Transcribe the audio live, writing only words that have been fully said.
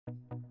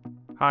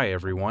Hi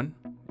everyone,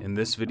 in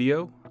this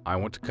video I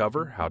want to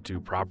cover how to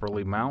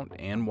properly mount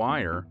and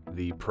wire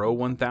the Pro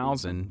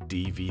 1000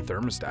 DV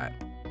thermostat.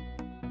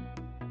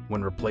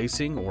 When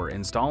replacing or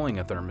installing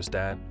a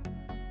thermostat,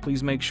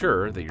 please make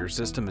sure that your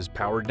system is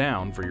powered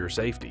down for your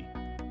safety.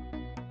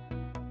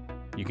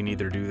 You can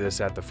either do this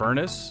at the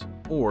furnace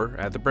or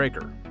at the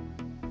breaker.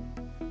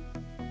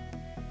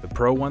 The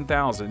Pro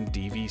 1000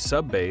 DV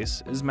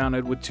subbase is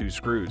mounted with 2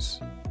 screws.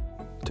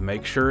 To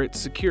make sure it's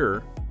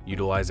secure,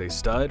 utilize a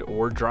stud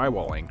or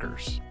drywall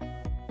anchors.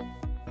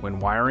 When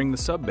wiring the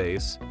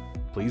subbase,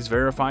 please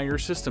verify your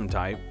system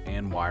type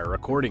and wire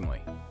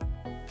accordingly.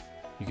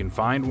 You can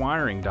find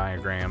wiring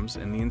diagrams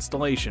in the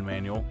installation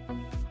manual,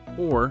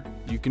 or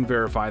you can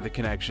verify the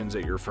connections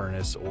at your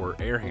furnace or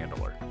air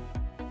handler.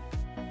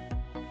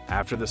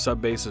 After the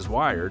subbase is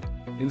wired,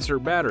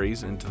 insert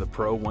batteries into the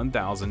Pro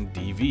 1000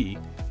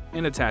 DV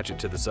and attach it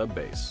to the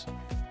subbase.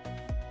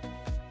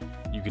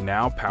 You can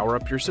now power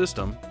up your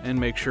system and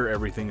make sure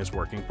everything is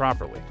working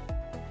properly.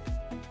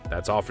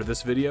 That's all for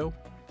this video.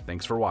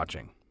 Thanks for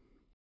watching.